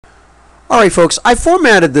Alright folks, I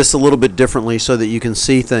formatted this a little bit differently so that you can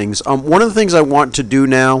see things. One of the things I want to do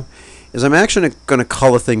now is I'm actually going to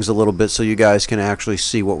color things a little bit so you guys can actually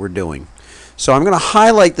see what we're doing. So I'm going to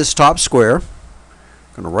highlight this top square. I'm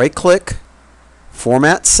going to right click,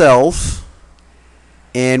 format cells,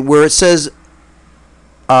 and where it says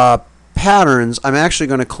patterns, I'm actually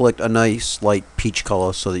going to click a nice light peach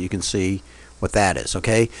color so that you can see what that is.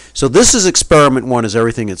 Okay, so this is experiment 1, is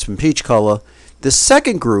everything that's in peach color. This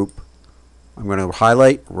second group, I'm going to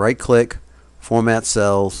highlight, right click, format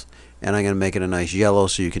cells, and I'm going to make it a nice yellow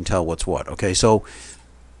so you can tell what's what. Okay, so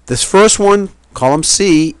this first one, column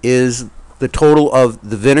C, is the total of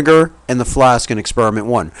the vinegar and the flask in experiment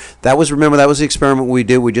 1. That was, remember, that was the experiment we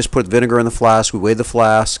did. We just put vinegar in the flask, we weighed the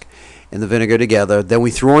flask and the vinegar together. Then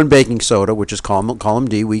we threw in baking soda, which is column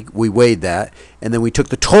D. We weighed that, and then we took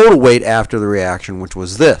the total weight after the reaction, which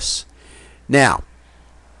was this. Now,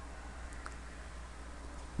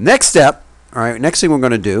 next step. All right, next thing we're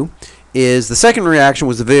going to do is the second reaction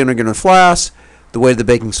was the vinegar in the flask, the weight of the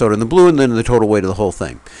baking soda in the blue, and then the total weight of the whole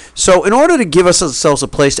thing. So in order to give ourselves a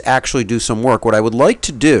place to actually do some work, what I would like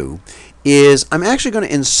to do is I'm actually going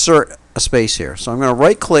to insert a space here. So I'm going to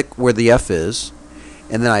right click where the F is,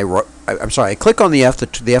 and then I click on the F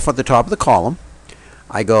at the top of the column.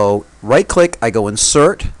 I go right click, I go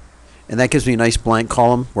insert, and that gives me a nice blank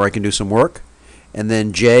column where I can do some work. And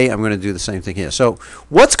then J, I'm going to do the same thing here. So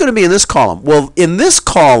what's going to be in this column? Well, in this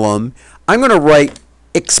column, I'm going to write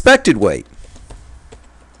expected weight.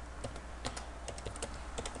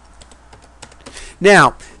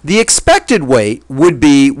 Now, the expected weight would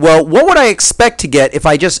be, well, what would I expect to get if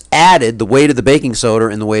I just added the weight of the baking soda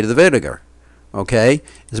and the weight of the vinegar? Okay?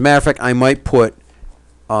 As a matter of fact, I might put,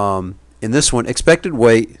 in this one, expected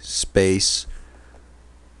weight, space,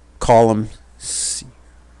 column C.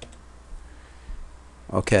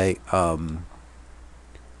 Okay,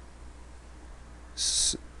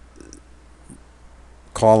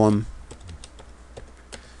 column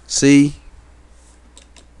C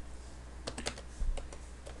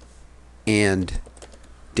and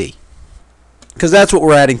D, because that's what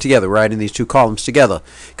we're adding together. We're adding these two columns together,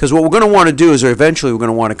 because what we're going to want to do is eventually we're going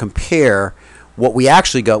to want to compare what we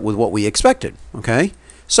actually got with what we expected. Okay,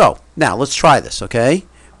 so now let's try this. Okay,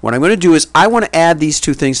 what I'm going to do is I want to add these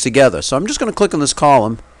two things together. So I'm just going to click on this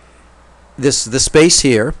column, this space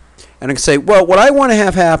here, and I can say, well, what I want to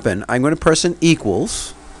have happen, I'm going to press an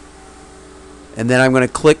equals, and then I'm going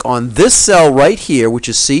to click on this cell right here, which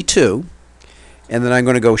is C2, and then I'm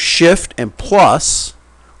going to go Shift and plus,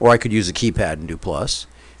 or I could use a keypad and do plus,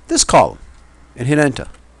 this column, and hit Enter.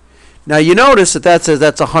 Now you notice that says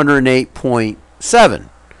that's 108.7.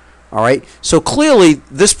 All right, so clearly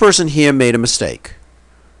this person here made a mistake.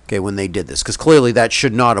 Okay, when they did this, because clearly that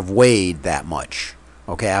should not have weighed that much,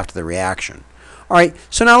 okay, after the reaction. All right,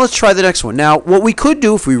 so now let's try the next one. Now, what we could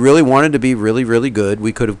do if we really wanted to be really good,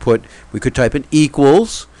 we could type in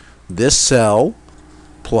equals this cell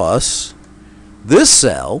plus this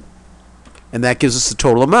cell, and that gives us the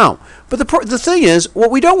total amount. But the thing is,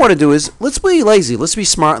 what we don't want to do is, let's be lazy, let's be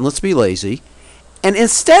smart, and let's be lazy. And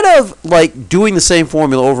instead of like doing the same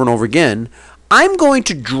formula over and over again, I'm going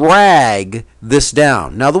to drag this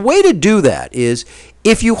down. Now the way to do that is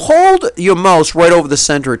if you hold your mouse right over the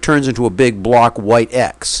center, it turns into a big block white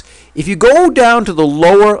X. If you go down to the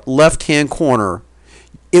lower left-hand corner,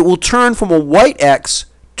 it will turn from a white X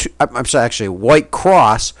to, I'm sorry, actually a white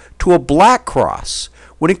cross to a black cross.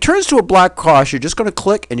 When it turns to a black cross, you're just going to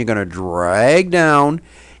click and you're going to drag down.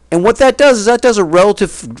 And what that does is that does a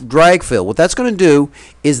relative drag fill. What that's going to do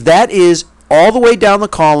is that is all the way down the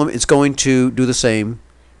column, it's going to do the same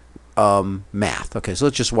math. Okay, so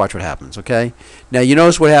let's just watch what happens, okay? Now, you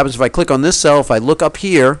notice what happens if I click on this cell. If I look up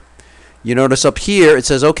here, you notice up here it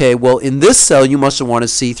says, okay, well, in this cell, you must have wanted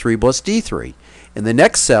C3 plus D3. In the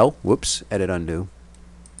next cell, whoops, edit undo.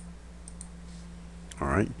 All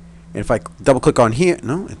right. And if I double-click on here,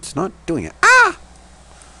 no, it's not doing it. Ah!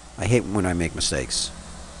 I hate when I make mistakes.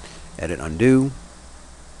 Edit undo.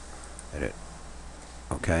 Edit.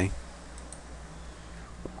 Okay.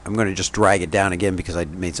 I'm going to just drag it down again because I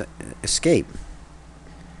made escape.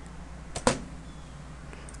 I'm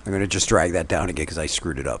going to just drag that down again because I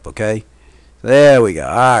screwed it up, okay? There we go.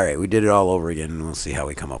 All right, we did it all over again, and we'll see how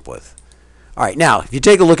we come up with. All right, now, if you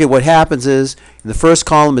take a look at what happens is, in the first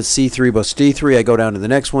column, it's C3 plus D3. I go down to the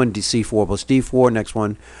next one, C4 plus D4, next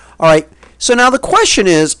one. All right, so now the question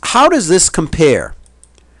is, how does this compare?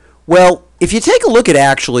 Well, if you take a look at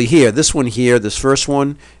actually here, this one here, this first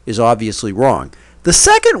one is obviously wrong. The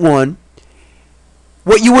second one,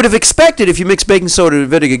 what you would have expected if you mix baking soda and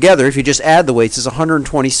vinegar together, if you just add the weights, is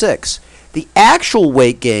 126. The actual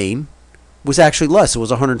weight gain was actually less. It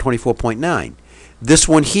was 124.9. This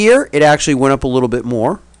one here, it actually went up a little bit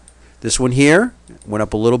more. This one here went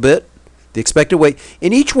up a little bit. The expected weight.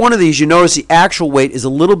 In each one of these, you notice the actual weight is a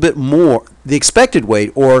little bit more. The expected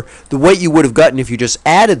weight, or the weight you would have gotten if you just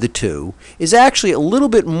added the two, is actually a little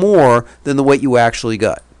bit more than the weight you actually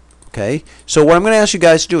got. Okay? So what I'm going to ask you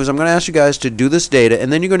guys to do is I'm going to ask you guys to do this data,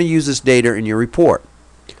 and then you're going to use this data in your report.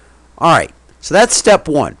 All right. So that's step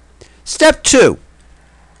one. Step two.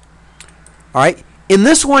 All right. In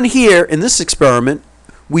this one here, in this experiment,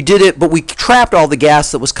 we did it, but we trapped all the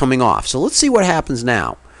gas that was coming off. So let's see what happens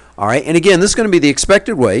now. All right, and again, this is going to be the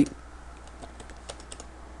expected weight.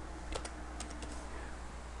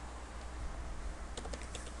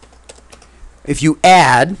 If you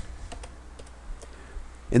add,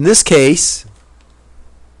 in this case,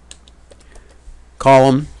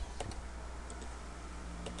 column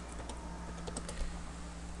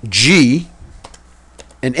G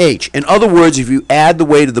and H. In other words, if you add the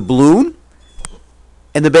weight of the balloon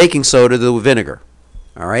and the baking soda to the vinegar.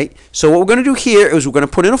 All right, so what we're going to do here is we're going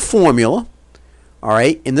to put in a formula, all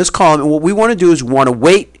right, in this column, and what we want to do is we want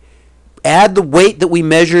to add the weight that we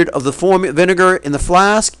measured of the vinegar in the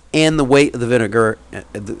flask and the weight of the vinegar,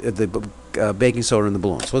 the baking soda in the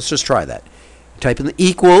balloon. So let's just try that. Type in the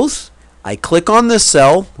equals, I click on this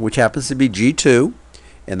cell, which happens to be G2,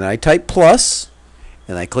 and then I type plus,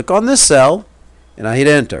 and I click on this cell, and I hit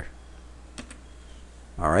enter.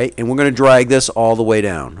 All right, and we're going to drag this all the way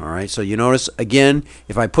down. All right, so you notice, again,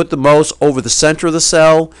 if I put the mouse over the center of the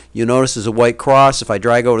cell, you notice there's a white cross. If I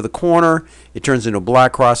drag over the corner, it turns into a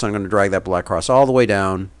black cross. I'm going to drag that black cross all the way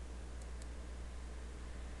down,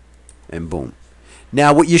 and boom.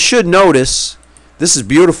 Now, what you should notice, this is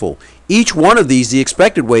beautiful. Each one of these, the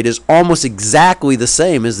expected weight, is almost exactly the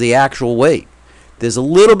same as the actual weight. There's a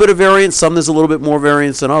little bit of variance. Some there's a little bit more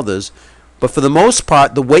variance than others. But for the most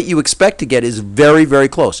part, the weight you expect to get is very, very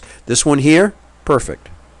close. This one here, perfect.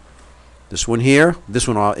 This one here, this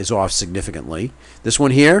one is off significantly. This one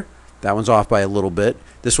here, that one's off by a little bit.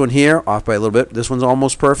 This one here, off by a little bit. This one's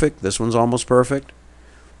almost perfect. This one's almost perfect.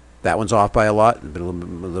 That one's off by a lot. A little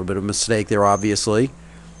bit of a mistake there, obviously.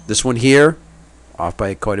 This one here, off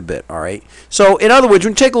by quite a bit. All right. So, in other words,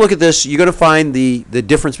 when you take a look at this, you're going to find the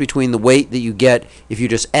difference between the weight that you get if you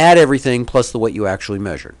just add everything plus the weight you actually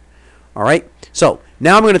measured. All right, so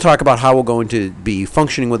now I'm going to talk about how we're going to be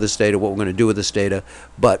functioning with this data, what we're going to do with this data,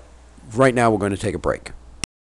 but right now we're going to take a break.